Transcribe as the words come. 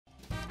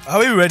Are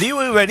we ready?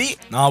 We're ready.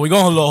 Nah, we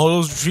going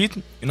Hollow's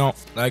Retreat. You know,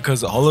 like,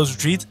 cause Hollow's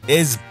Retreat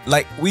is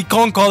like we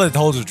can't call it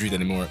Hollow's Retreat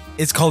anymore.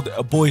 It's called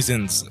a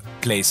Boysen's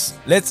Place.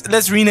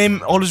 Let's rename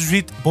Hollow's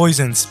Retreat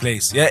Boysen's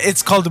Place. Yeah,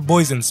 it's called the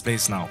Boysen's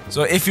Place now.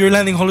 So if you're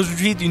landing Hollow's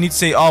Retreat, you need to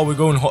say, oh, we're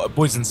going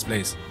Boysen's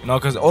Place. You know,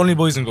 cause only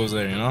Boysen goes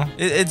there. You know,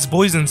 it's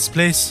Boysen's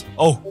Place.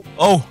 Oh,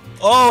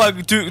 I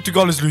took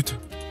all his loot.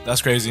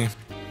 That's crazy.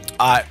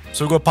 Alright,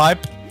 so we got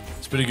pipe.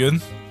 It's pretty good.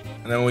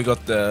 And then we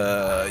got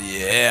the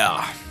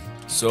yeah.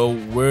 So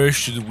where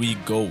should we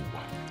go?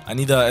 I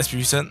need a SP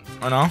reset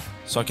right now,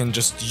 so I can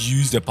just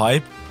use the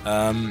pipe.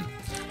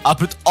 I'll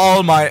put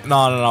all my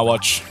no,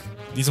 watch.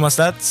 These are my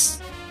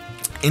stats.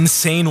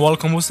 Insane wall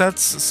combo stats.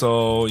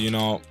 So you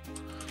know,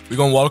 we're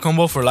going wall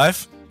combo for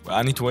life.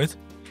 I need to wait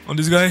on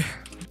this guy.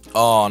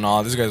 Oh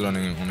no, this guy's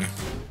running on me.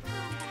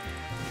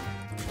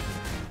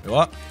 Wait,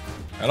 what?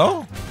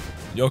 Hello?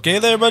 You okay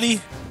there,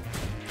 buddy?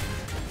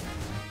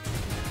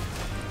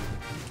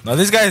 No,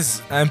 this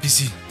guy's an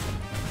NPC.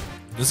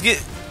 Let's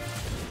get...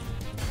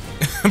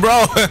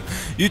 Bro,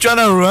 you trying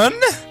to run?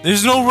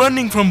 There's no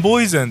running from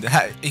Boysen.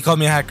 He called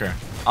me a hacker.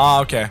 Ah,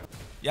 okay.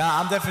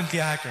 Yeah, I'm definitely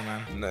a hacker,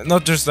 man.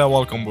 Not just that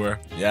wall combo.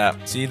 Yeah,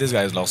 see, this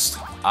guy's lost.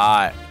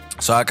 Alright.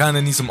 So I kind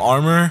of need some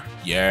armor.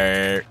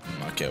 Yeah.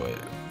 Okay, wait.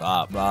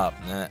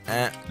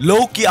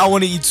 Loki, I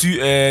want to eat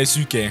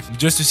Suke.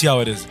 Just to see how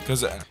it is.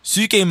 Because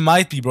Suke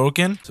might be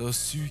broken. So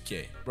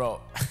Suke.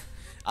 Bro,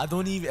 I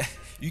don't even...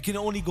 You can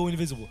only go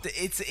invisible.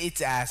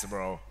 It's ass,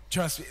 bro.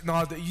 Trust me.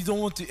 No, you don't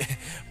want to.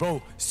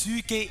 Bro,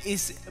 Suke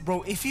is...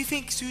 Bro, if you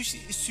think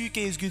Suke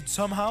is good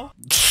somehow...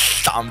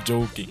 I'm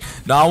joking.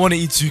 No, I want to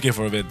eat Suke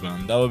for a bit,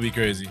 man. That would be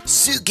crazy.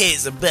 Suke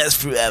is the best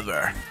fruit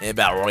ever. In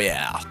Battle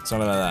Royale.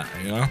 Something like that,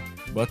 you know?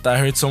 But I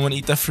heard someone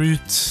eat the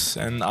fruit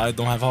and I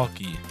don't have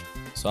hockey.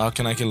 So how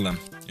can I kill them?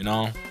 You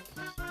know?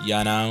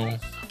 Yeah, now.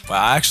 But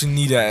I actually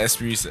need a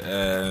spirit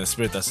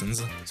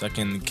essence so I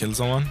can kill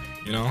someone,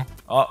 you know?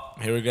 Oh,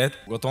 here we got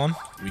one.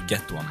 We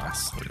get one,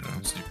 nice.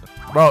 Stupid.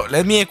 Bro,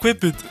 let me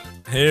equip it.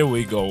 Here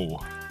we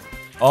go.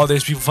 Oh,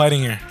 there's people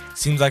fighting here.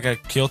 Seems like a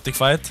chaotic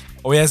fight.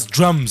 Oh, he has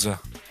drums.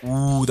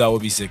 Ooh, that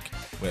would be sick.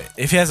 Wait,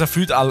 if he has a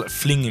fruit, I'll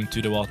fling him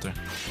to the water.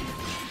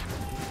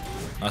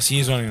 I see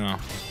he's running now.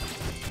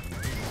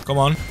 Come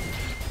on.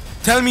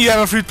 Tell me you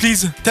have a fruit,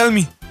 please. Tell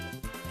me.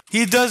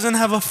 He doesn't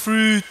have a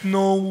fruit.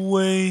 No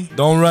way.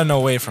 Don't run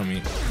away from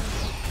me.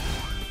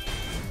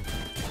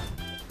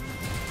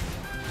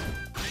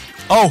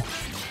 Oh.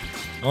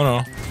 Oh,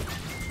 no.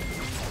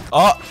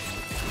 Oh.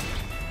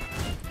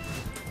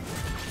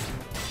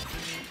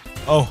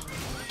 Oh.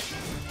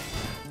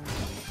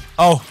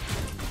 Oh.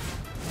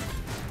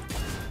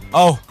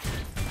 Oh.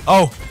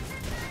 Oh.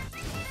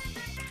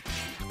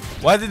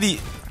 Why did he...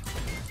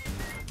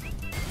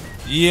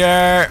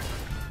 Yeah.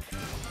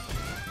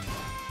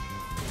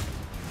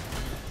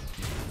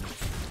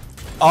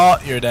 Oh,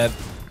 you're dead.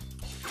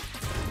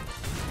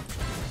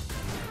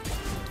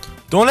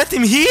 Don't let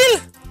him heal.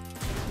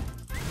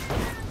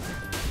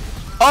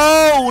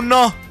 Oh,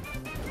 no.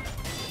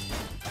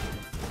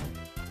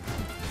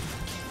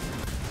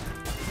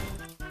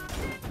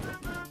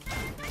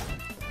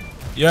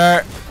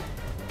 You're...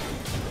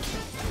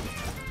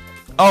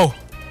 Oh.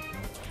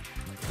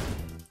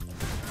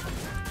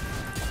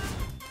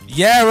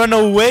 Yeah, run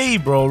away,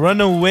 bro. Run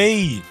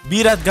away.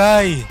 Be that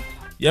guy.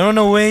 Yeah, run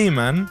away,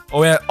 man.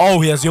 Oh, yeah. Oh,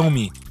 he has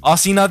Yomi. Oh,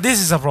 see, now this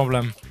is a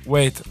problem.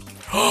 Wait.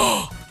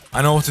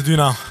 I know what to do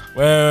now.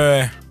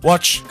 Wait.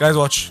 Watch. Guys,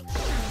 watch.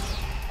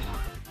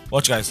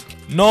 Watch, guys.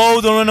 No,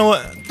 don't run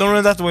away. Don't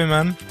run that way,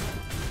 man.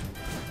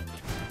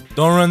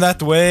 Don't run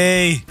that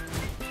way.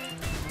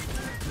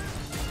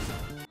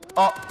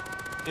 Oh,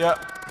 yeah.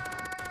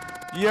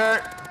 Yeah.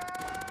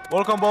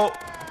 Welcome, Bo.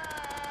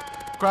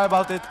 Cry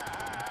about it.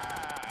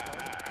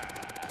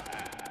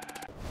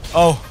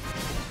 Oh.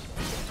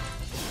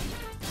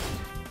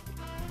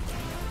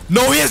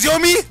 No, he has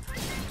Yomi!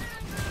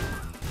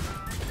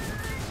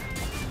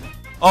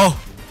 Oh.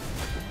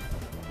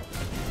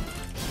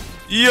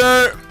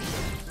 Yeah.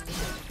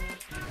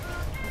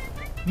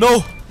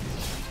 No.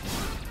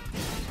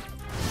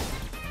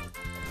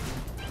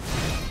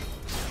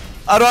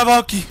 I don't have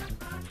hockey.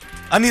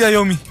 I need a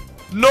Yomi.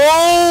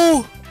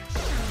 No!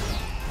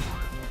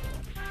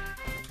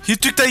 He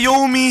took the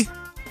Yomi.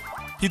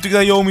 He took the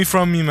Yomi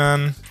from me,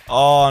 man.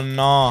 Oh,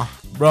 no.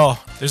 Bro,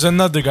 there's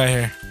another guy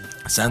here.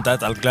 Send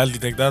that. I'll gladly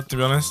take that, to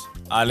be honest.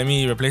 Let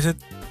me replace it.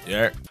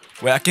 Yeah.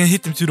 Wait, I can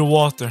hit him to the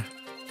water.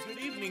 Good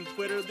evening,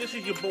 Twitter. This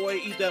is your boy,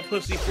 Eat That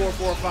Pussy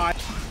 445.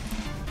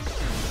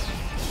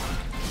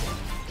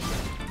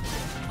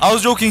 I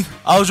was joking.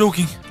 I was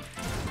joking.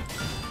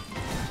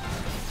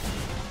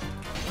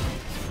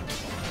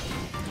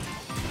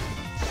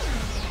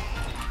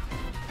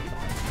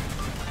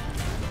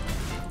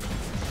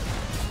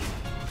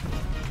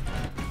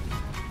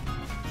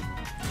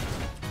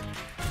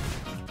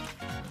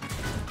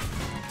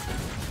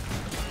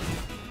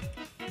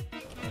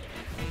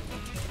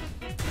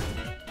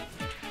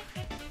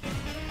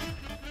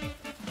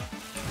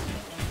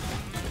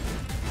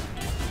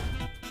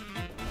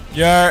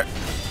 Yeah.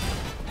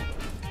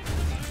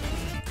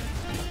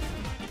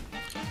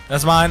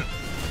 That's mine.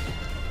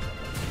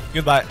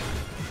 Goodbye.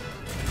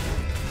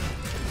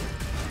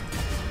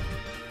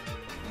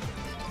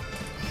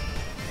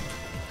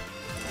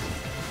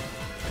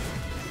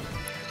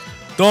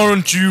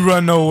 Don't you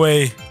run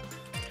away.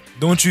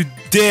 Don't you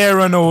dare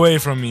run away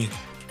from me.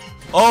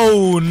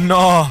 Oh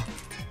no.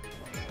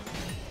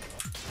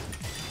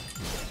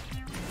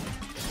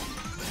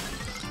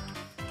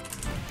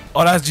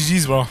 Oh, that's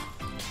GG's, bro.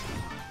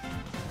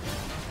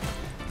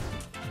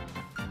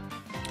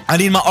 I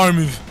need my arm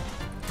move.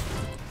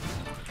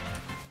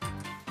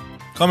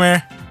 Come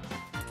here.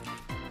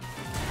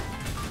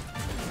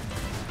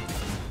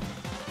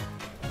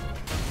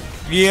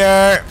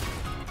 Here.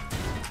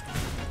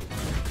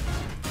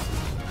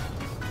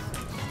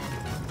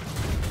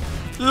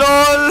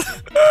 LOL.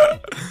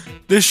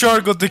 The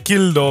shark got the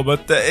kill though,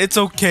 but it's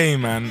okay,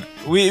 man.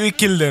 We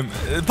killed him.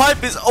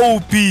 Pipe is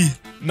OP.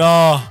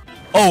 No.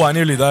 Oh, I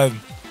nearly died.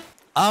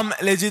 I'm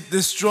legit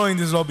destroying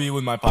this lobby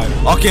with my pipe.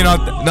 Okay, no,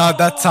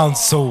 that sounds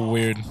so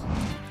weird.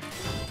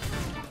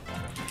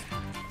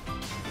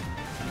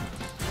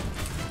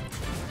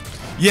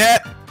 Yeah.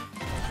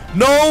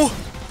 No.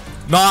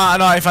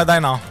 No, if I die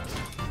now.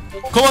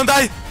 Come on,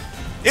 die.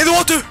 In the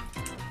water.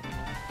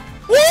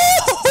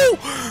 Woo!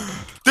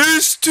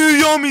 There's 2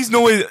 yummies.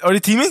 No way. Are they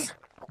teaming?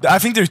 I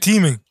think they're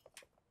teaming.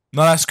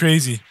 No, that's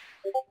crazy.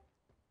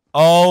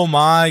 Oh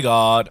my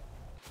god.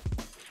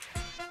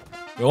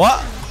 Wait,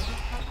 what?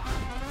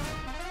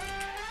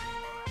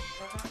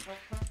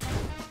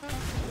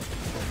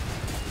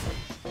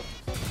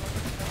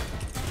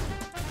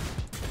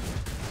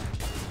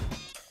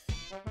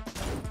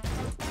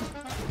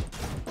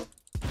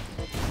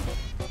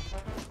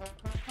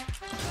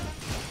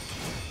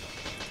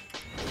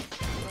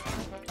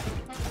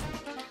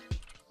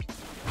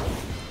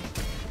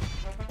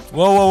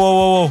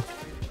 Whoa.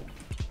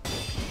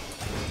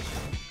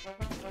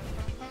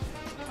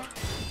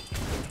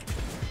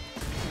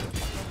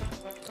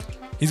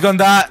 He's gonna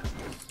die.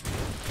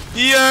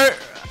 Here.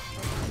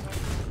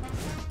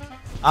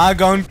 I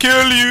gonna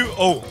kill you.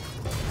 Oh.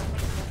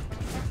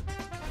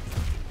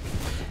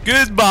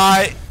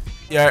 Goodbye.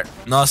 Yeah.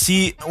 Now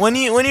see, when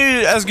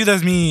you're as good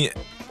as me,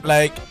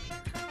 like,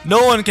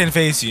 no one can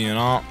face you, you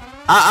know.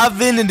 I've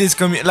been in this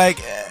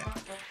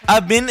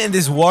I've been in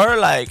this war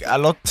like a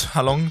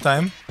long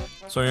time.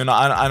 So you know,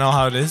 I know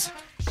how it is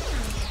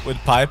with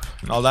pipe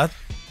and all that.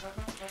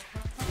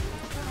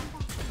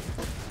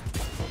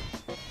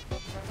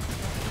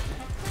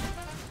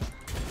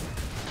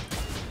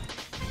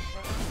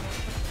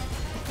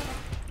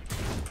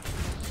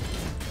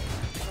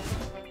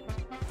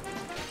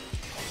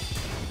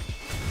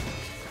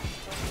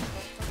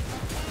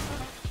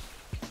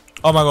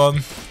 Oh my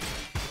god.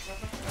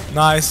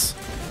 Nice.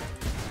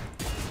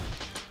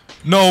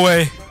 No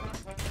way.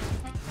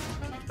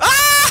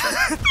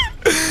 Ah!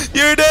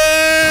 You're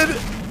dead!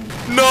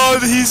 No,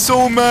 he's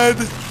so mad.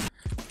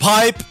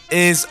 Pipe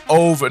is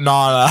over.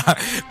 Nah.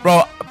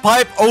 Bro,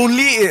 pipe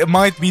only, it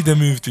might be the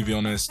move, to be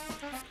honest.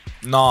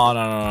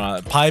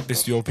 No. Pipe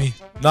is too OP.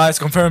 No, it's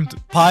confirmed.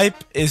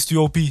 Pipe is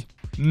too OP.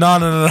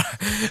 No.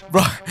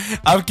 Bro,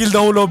 I've killed the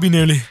whole lobby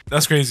nearly.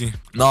 That's crazy.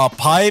 No,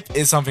 pipe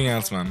is something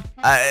else, man.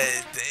 I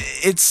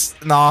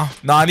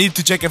need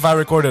to check if I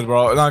recorded,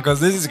 bro. No, because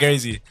this is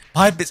crazy.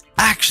 Pipe is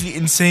actually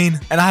insane.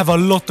 And I have a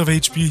lot of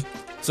HP.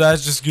 So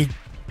that's just good.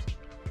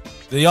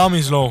 The Yami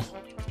is low.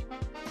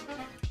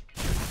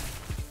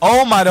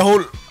 Oh my, the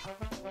whole...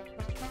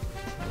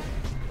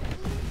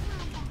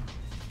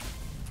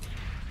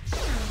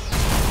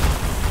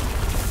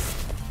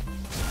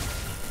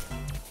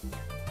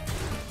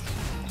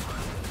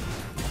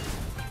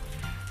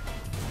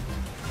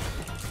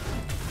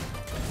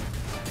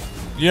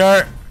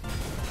 Yeah.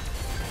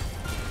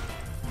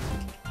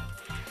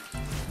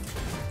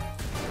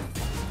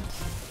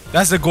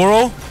 That's the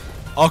Goro?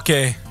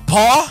 Okay.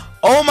 Paw?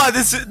 Oh my,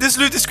 this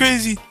loot is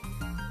crazy.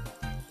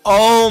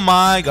 Oh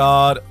my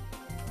god.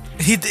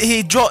 He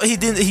took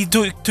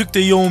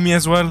the Yomi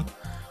as well.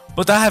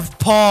 But I have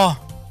Paw.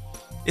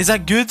 Is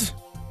that good?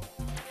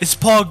 Is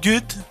Paw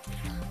good?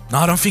 No,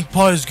 I don't think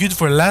Paw is good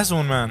for the last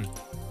one, man.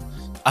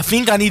 I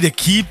think I need to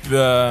keep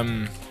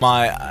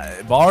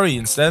my Bari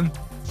instead.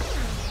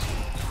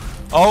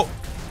 Oh.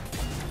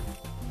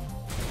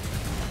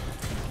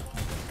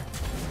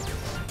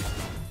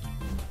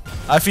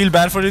 I feel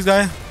bad for this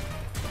guy.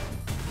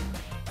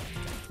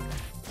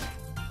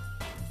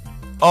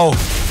 Oh.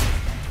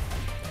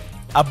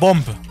 A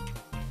bomb.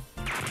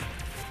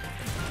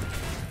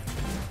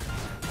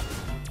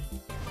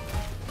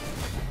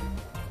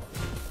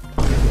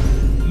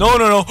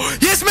 No.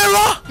 Yes,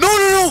 Mera!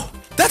 No.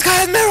 That guy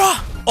had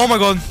Mera! Oh my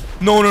god.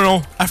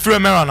 No. I threw a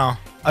Mera now.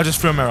 I just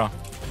threw a Mera.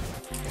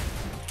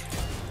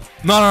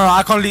 No.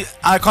 I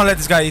can't let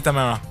this guy eat a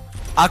Mera.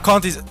 I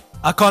can't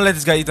let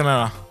this guy eat a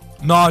Mera.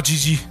 No,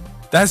 GG.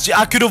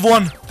 I could have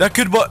won. That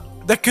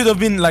could have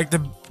been like the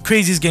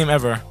craziest game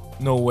ever.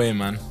 No way,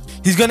 man.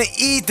 He's gonna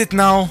eat it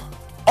now.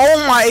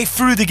 Oh my, I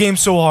threw the game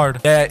so hard.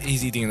 Yeah,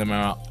 he's eating the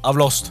Mera. I've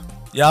lost.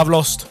 Yeah, I've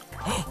lost.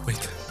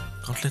 Wait,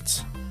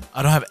 gauntlets.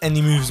 I don't have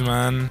any moves,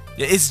 man.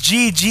 Yeah, it's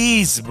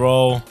GG's,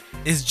 bro.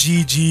 It's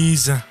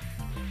GG's.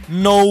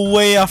 No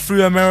way I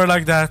threw a mirror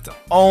like that.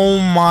 Oh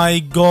my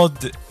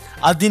god.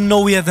 I didn't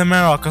know he had a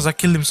mirror because I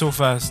killed him so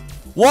fast.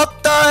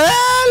 What the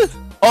hell?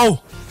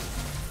 Oh.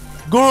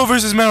 Goro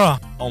versus Mera.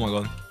 Oh my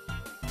god.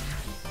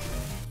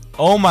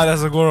 Oh my,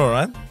 that's a Goro,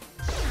 right?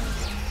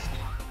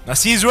 Now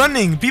see, he's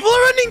running. People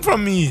are running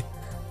from me.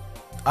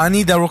 I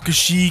need a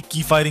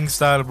Rokushiki fighting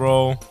style,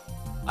 bro.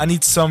 I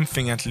need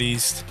something at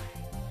least.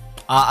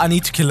 I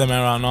need to kill the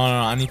Mera. No,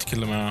 I need to kill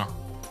the Mera.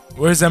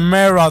 Where's the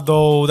Mera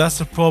though? That's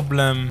the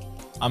problem.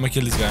 I'm gonna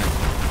kill this guy.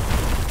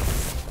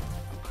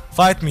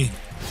 Fight me.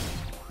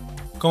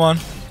 Come on.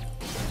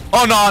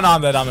 Oh no,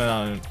 I'm dead. I'm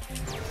dead.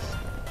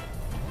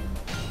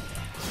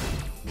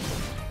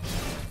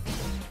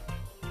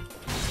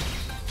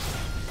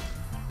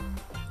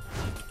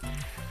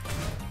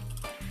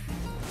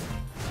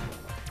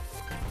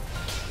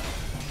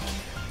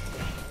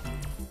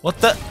 What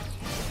the?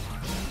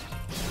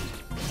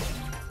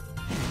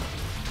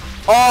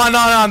 Oh no,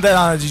 I'm dead.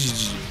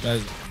 GG.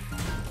 Guys.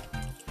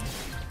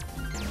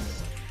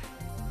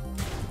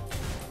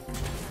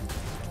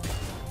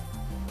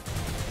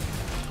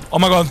 Oh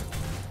my god.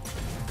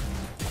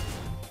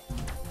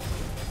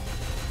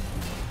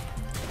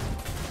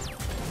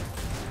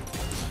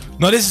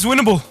 No, this is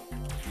winnable.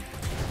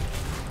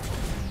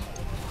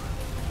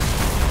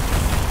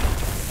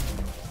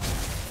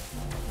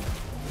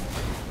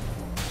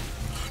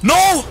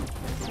 No!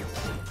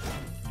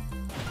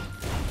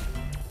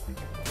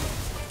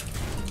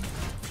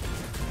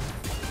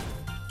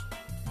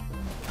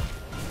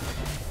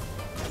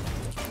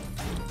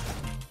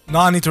 No,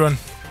 I need to run.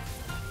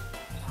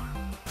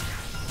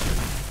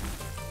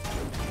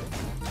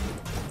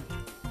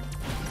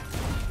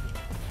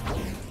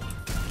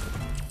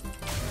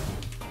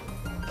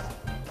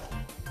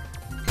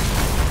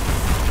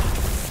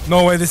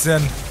 No way this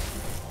end.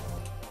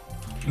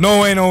 No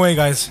way,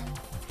 guys.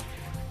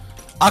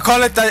 I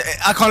can't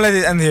let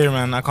it end here,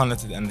 man. I can't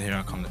let it end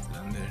here.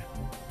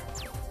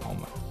 Oh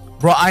my.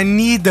 Bro, I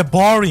need the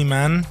Bari,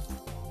 man.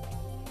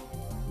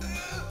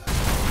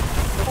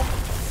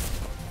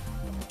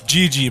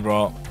 GG,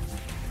 bro.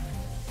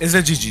 Is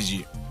it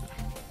GG?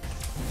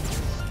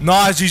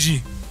 No, it's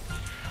GG.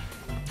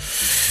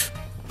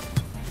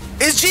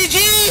 It's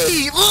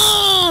GG!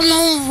 Oh,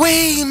 no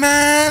way,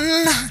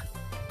 man.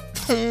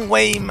 No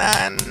way,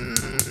 man.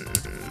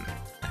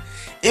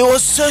 It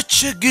was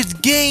such a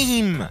good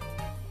game.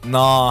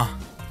 Nah.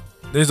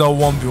 There's a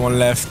 1v1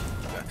 left.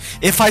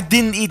 If I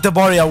didn't eat the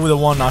Bari, I would have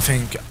won, I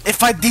think.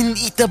 If I didn't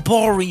eat the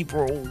Bari,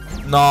 bro.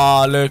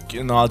 Nah, look.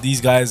 Nah,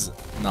 these guys.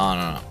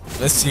 No.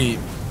 Let's see.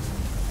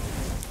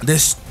 The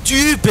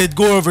stupid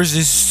Goro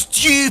versus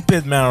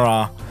stupid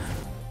Mera.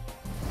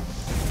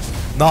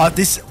 Nah,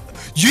 this.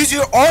 Use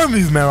your arm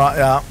move, Mera.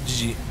 Yeah,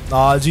 GG.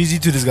 Nah, GG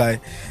to this guy.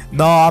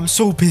 Nah, I'm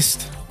so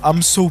pissed.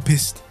 I'm so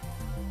pissed.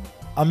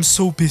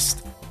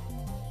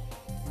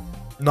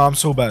 No, I'm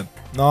so bad.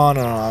 No,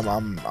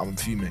 I'm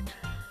fuming.